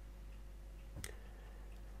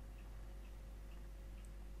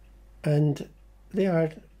 And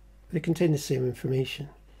they contain the same information.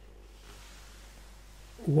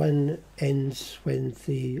 One ends when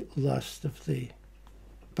the last of the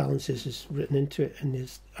balances is written into it, and the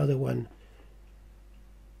other one,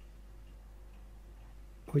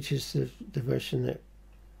 which is the version that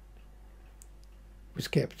was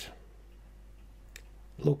kept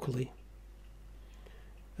locally,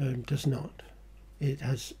 does not. It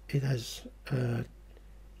has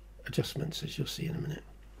adjustments, as you'll see in a minute.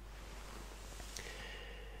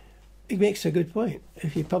 He makes a good point.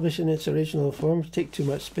 If you publish in its original form, it take too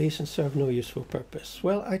much space and serve no useful purpose.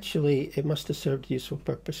 Well, actually, it must have served a useful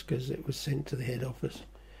purpose because it was sent to the head office.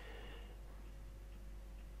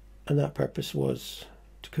 And that purpose was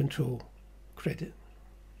to control credit.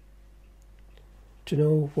 To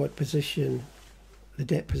know what position the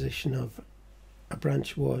debt position of a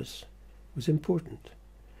branch was important.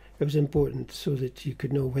 It was important so that you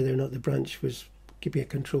could know whether or not the branch was keeping a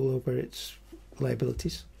control over its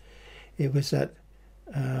liabilities. It was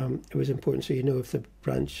important so you know if the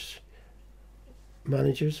branch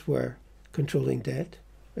managers were controlling debt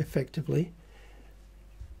effectively.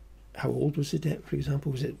 How old was the debt, for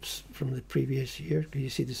example? Was it from the previous year? Could you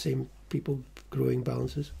see the same people growing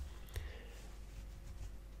balances?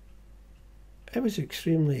 It was an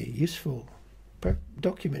extremely useful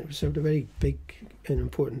document. It served a very big and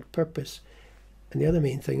important purpose. And the other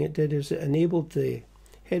main thing it did is it enabled the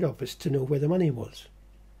head office to know where the money was.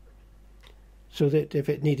 So that if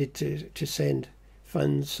it needed to send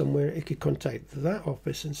funds somewhere, it could contact that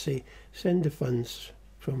office and say, send the funds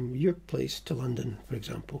from your place to London, for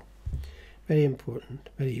example. Very important,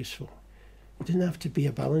 very useful. It didn't have to be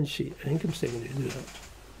a balance sheet, an income statement to do that.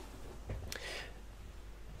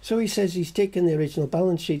 So he says he's taken the original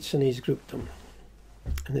balance sheets and he's grouped them.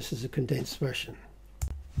 And this is a condensed version.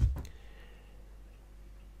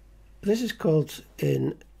 This is called,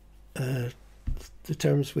 in the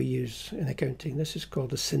terms we use in accounting, this is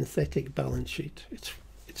called a synthetic balance sheet. It's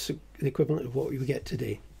the equivalent of what we get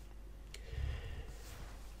today.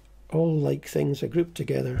 All like things are grouped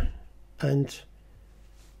together, and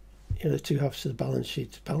the two halves of the balance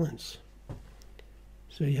sheet balance.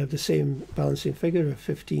 So you have the same balancing figure of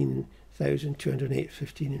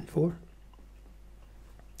 15,208.15 and 4.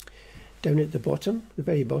 Down at the bottom, the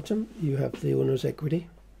very bottom, you have the owner's equity.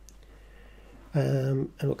 And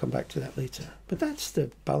we'll come back to that later. But that's the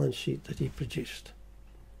balance sheet that he produced.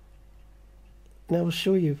 Now I'll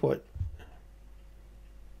show you what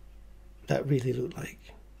that really looked like.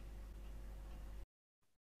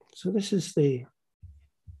 So this is the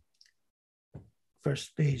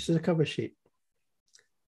first page, the cover sheet.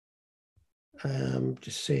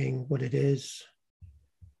 Just saying what it is.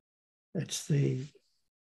 It's the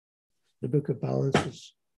book of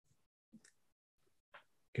balances.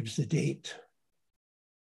 Gives the date.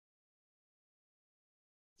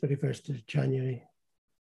 31st of January,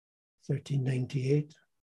 1398.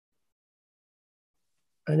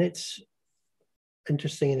 And it's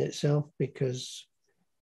interesting in itself because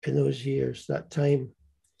in those years, that time,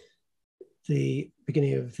 the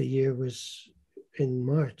beginning of the year was in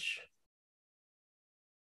March.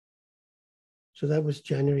 So that was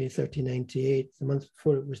January 1398. The month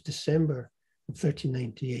before it was December of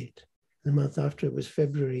 1398. The month after it was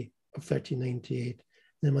February of 1398.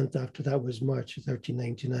 The month after that was March of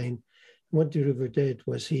 1399. And what de Roover did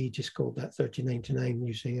was he just called that 1399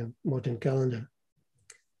 using a modern calendar.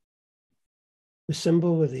 The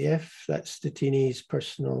symbol with the F, that's the Teenie's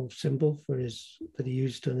personal symbol for that he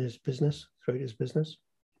used on his business, throughout his business.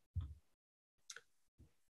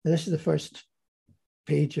 And this is the first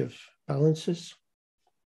page of balances.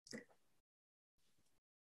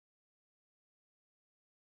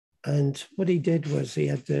 And what he did was he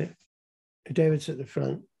had the debits at the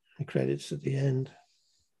front and credits at the end.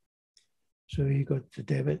 So you got the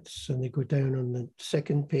debits and they go down on the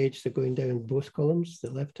second page. They're going down both columns, the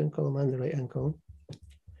left-hand column and the right-hand column.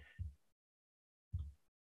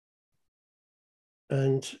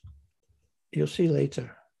 And you'll see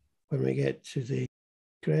later when we get to the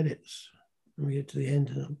credits, when we get to the end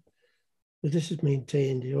of them, But this is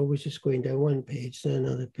maintained. You're always just going down one page, then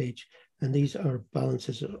another page. And these are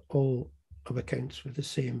balances of all of accounts with the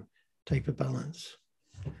same type of balance.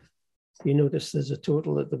 You notice there's a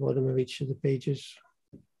total at the bottom of each of the pages,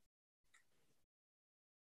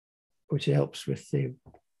 which helps with the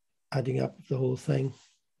adding up of the whole thing.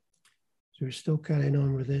 So we're still carrying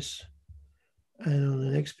on with this. And on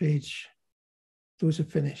the next page, those are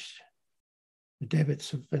finished. The debits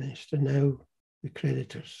have finished, and now the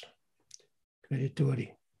creditors,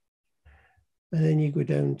 creditori. And then you go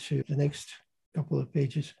down to the next couple of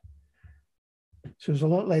pages. So there's a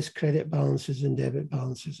lot less credit balances than debit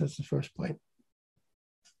balances. That's the first point.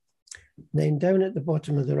 Then down at the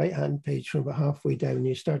bottom of the right-hand page, from about halfway down,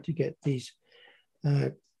 you start to get these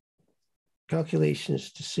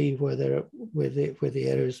calculations to see where the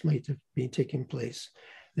errors might have been taking place.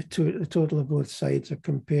 The total of both sides are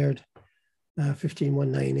compared,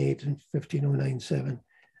 15198 and 15097,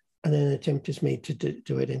 and then an attempt is made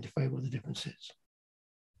to identify what the difference is.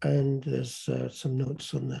 And there's some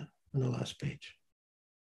notes on the last page.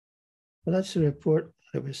 Well, that's the report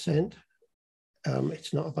that was sent.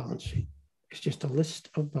 It's not a balance sheet. It's just a list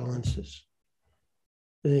of balances.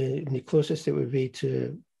 The closest it would be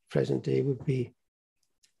to present day would be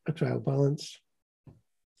a trial balance.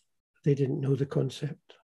 They didn't know the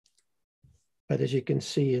concept. But as you can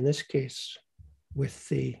see in this case, with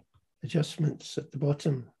the adjustments at the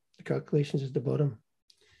bottom, the calculations at the bottom,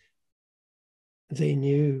 they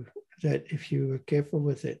knew that if you were careful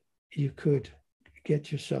with it, you could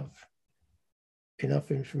get yourself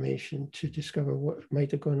enough information to discover what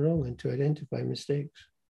might have gone wrong and to identify mistakes.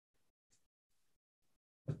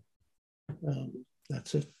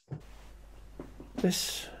 That's it.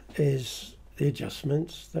 This is the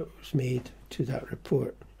adjustments that was made to that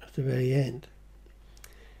report at the very end.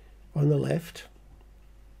 On the left,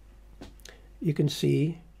 you can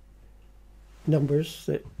see numbers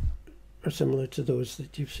that are similar to those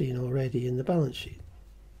that you've seen already in the balance sheet.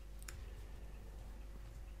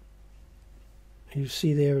 You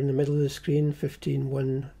see there in the middle of the screen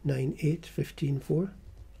 15198, 154.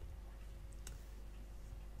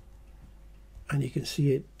 And you can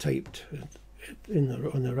see it typed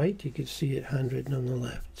on the right. You can see it handwritten on the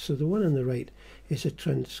left. So the one on the right is a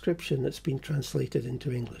transcription that's been translated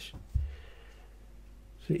into English.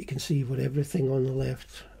 So you can see what everything on the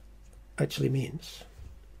left actually means.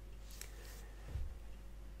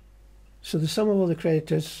 So the sum of all the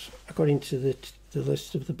creditors, according to the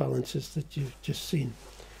list of the balances that you've just seen,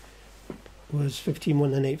 was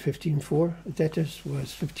 15198, 154. Debtors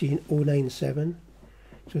was 15097.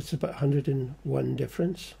 So it's about 101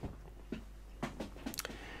 difference.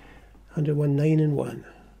 101, 9 and 1.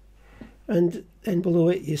 And then below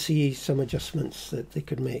it you see some adjustments that they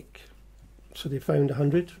could make. So they found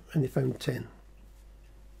 100 and they found 10.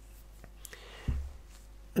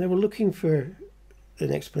 And they were looking for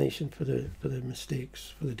an explanation for the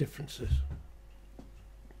mistakes, for the differences.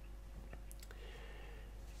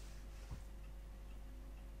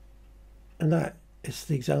 And that is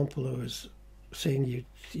the example I was saying you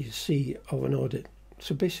see of an audit.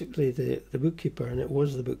 So basically the bookkeeper, and it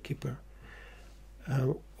was the bookkeeper,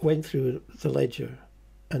 went through the ledger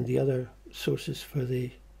and the other sources for the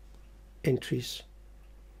entries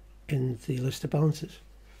in the list of balances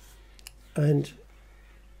and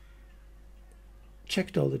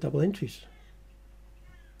checked all the double entries,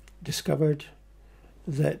 discovered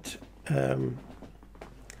that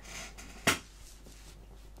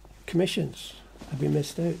commissions had been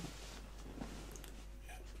missed out.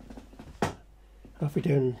 Halfway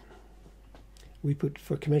down, we put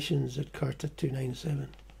for commissions at Carta 297,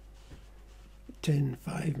 10,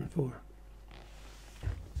 5 and 4.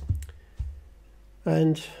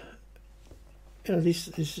 And you know, these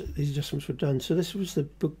adjustments were done. So this was the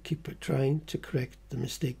bookkeeper trying to correct the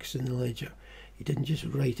mistakes in the ledger. He didn't just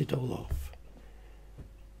write it all off.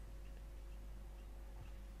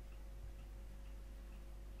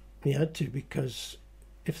 He had to, because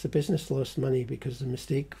if the business lost money because the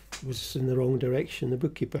mistake was in the wrong direction, the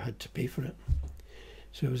bookkeeper had to pay for it.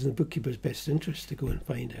 So it was in the bookkeeper's best interest to go and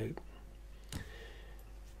find out.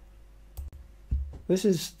 This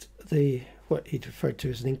is what he'd referred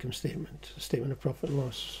to as an income statement, a statement of profit and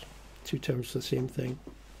loss, two terms for the same thing.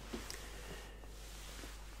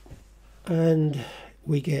 And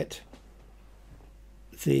we get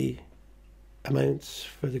the amounts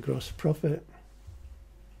for the gross profit,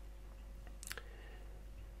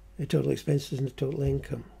 the total expenses and the total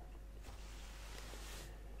income.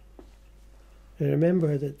 Now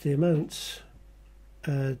remember that the amounts,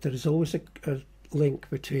 there is always a link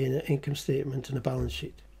between an income statement and a balance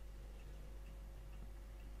sheet.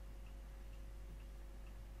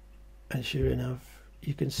 And sure enough,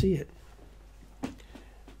 you can see it.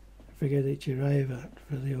 Figure that you arrive at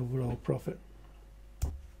for the overall profit.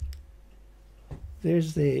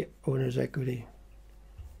 There's the owner's equity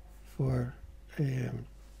for the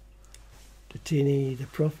TNE, the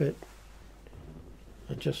profit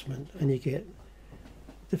adjustment, and you get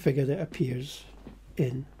the figure that appears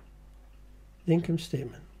in the income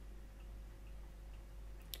statement.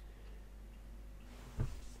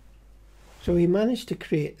 So we managed to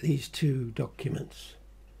create these two documents.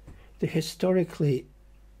 They're historically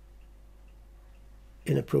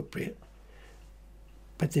inappropriate,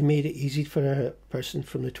 but they made it easy for a person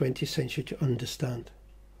from the 20th century to understand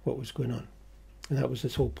what was going on. And that was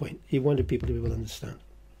his whole point. He wanted people to be able to understand.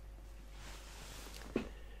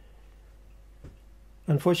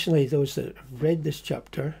 Unfortunately, those that have read this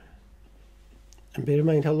chapter, and bear in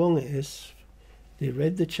mind how long it is, they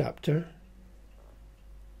read the chapter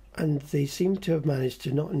and they seem to have managed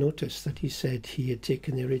to not notice that he said he had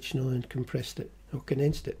taken the original and compressed it, or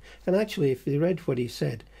condensed it. And actually, if they read what he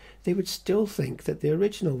said, they would still think that the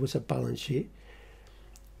original was a balance sheet,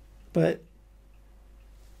 but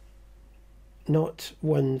not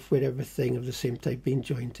one where everything of the same type being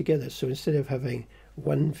joined together. So instead of having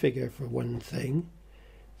one figure for one thing,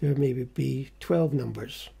 there may be 12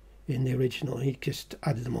 numbers in the original. He just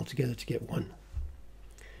added them all together to get one.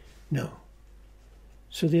 No.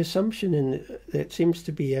 So the assumption that seems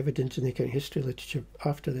to be evident in the accounting history literature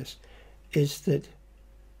after this is that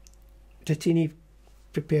Tattini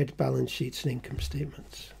prepared balance sheets and income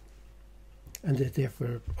statements, and that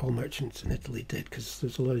therefore all merchants in Italy did, because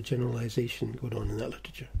there's a lot of generalization going on in that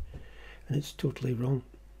literature, and it's totally wrong.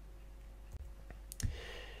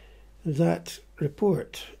 That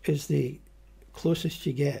report is the closest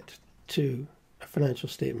you get to a financial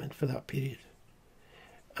statement for that period,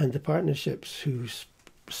 and the partnerships who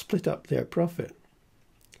split up their profit,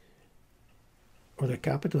 or their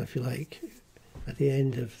capital if you like, at the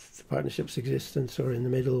end of the partnership's existence or in the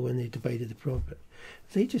middle when they divided the profit,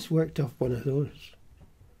 they just worked off one of those.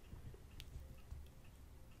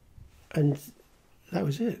 And that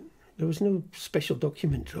was it. There was no special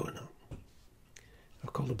document drawn up,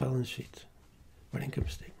 or called a balance sheet or income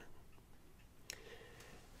statement.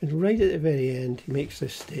 And right at the very end, he makes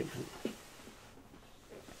this statement.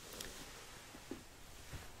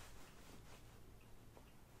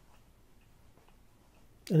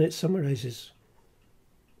 And it summarises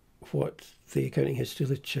what the accounting history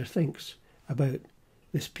literature thinks about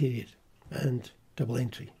this period and double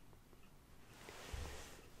entry.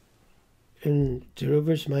 In de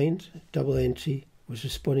Rover's mind, double entry was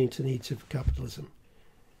responding to the needs of capitalism,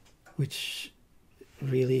 which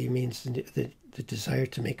really means the desire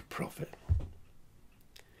to make a profit.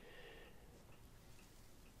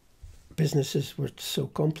 Businesses were so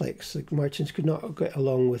complex that merchants could not get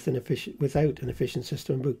along with without an efficient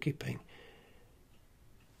system of bookkeeping.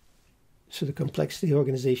 So the complexity of the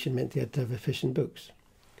organisation meant they had to have efficient books.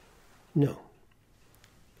 No.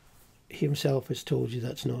 He himself has told you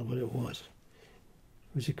that's not what it was.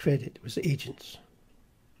 It was a credit, it was the agents.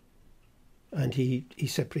 And he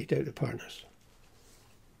separated out the partners,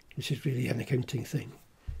 which is really an accounting thing.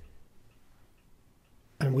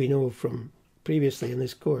 And we know from previously in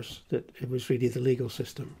this course that it was really the legal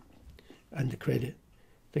system and the credit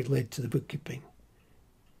that led to the bookkeeping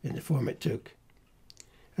in the form it took.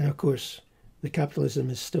 And of course, the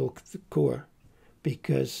capitalism is still the core,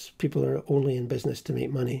 because people are only in business to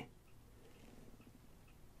make money.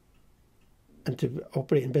 And to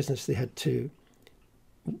operate in business, they had to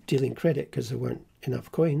deal in credit because there weren't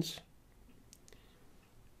enough coins.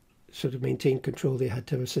 So to maintain control, they had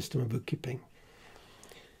to have a system of bookkeeping.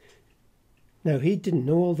 Now, he didn't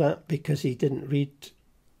know all that because he didn't read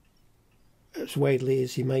as widely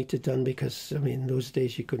as he might have done, because, I mean, in those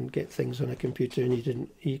days you couldn't get things on a computer, and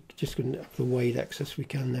you just couldn't have the wide access we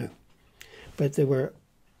can now. But there were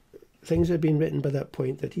things that had been written by that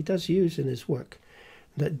point that he does use in his work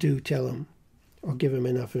that do tell him or give him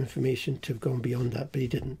enough information to have gone beyond that, but he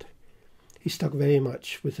didn't. He stuck very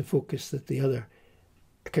much with the focus that the other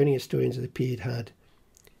accounting historians of the period had,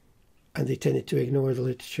 and they tended to ignore the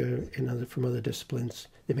literature from other disciplines.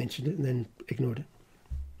 They mentioned it and then ignored it.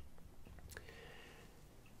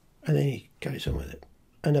 And then he carries on with it.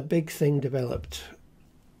 And a big thing developed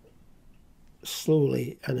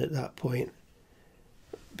slowly, and at that point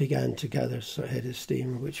began to gather sort of head of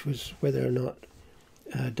steam, which was whether or not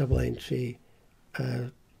double entry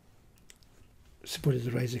supported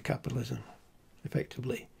the rise of capitalism,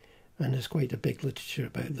 effectively. And there's quite a big literature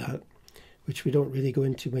about that, which we don't really go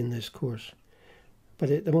into in this course.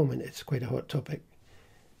 But at the moment, it's quite a hot topic.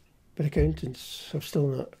 But accounting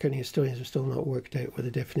historians have still not worked out what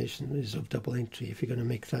the definition is of double entry, if you're going to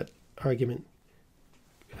make that argument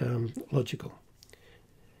logical.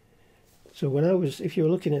 So if you were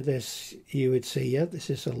looking at this, you would say, yeah, this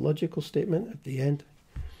is a logical statement at the end,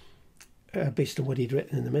 based on what he'd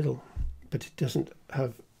written in the middle, but it doesn't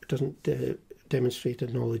demonstrate a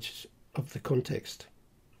knowledge of the context,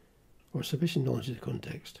 or sufficient knowledge of the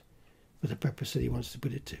context, for the purpose that he wants to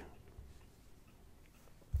put it to.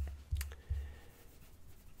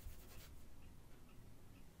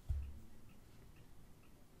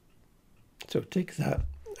 So take that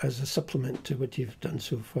as a supplement to what you've done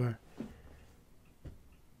so far.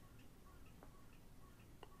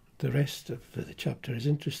 The rest of the chapter is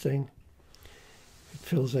interesting. It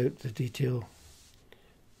fills out the detail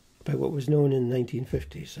about what was known in the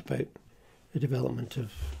 1950s about the development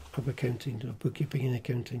of accounting, of bookkeeping and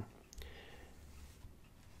accounting.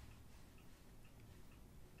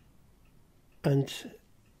 And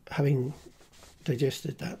having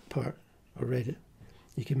digested that part or read it,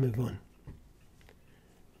 you can move on.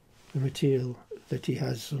 The material that he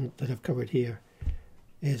has that I've covered here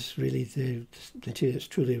is really the material that's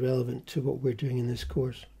truly relevant to what we're doing in this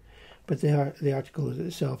course. But the article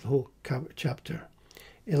itself, the whole chapter,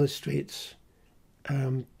 illustrates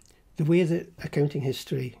the way that accounting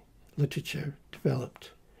history literature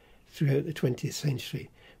developed throughout the 20th century,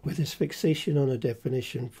 with this fixation on a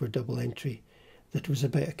definition for double entry that was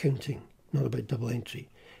about accounting, not about double entry.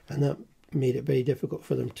 And that made it very difficult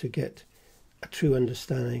for them to get a true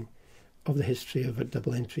understanding of the history of a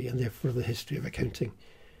double entry, and therefore the history of accounting.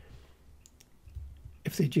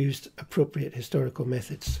 If they'd used appropriate historical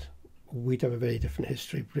methods, we'd have a very different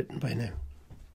history written by now.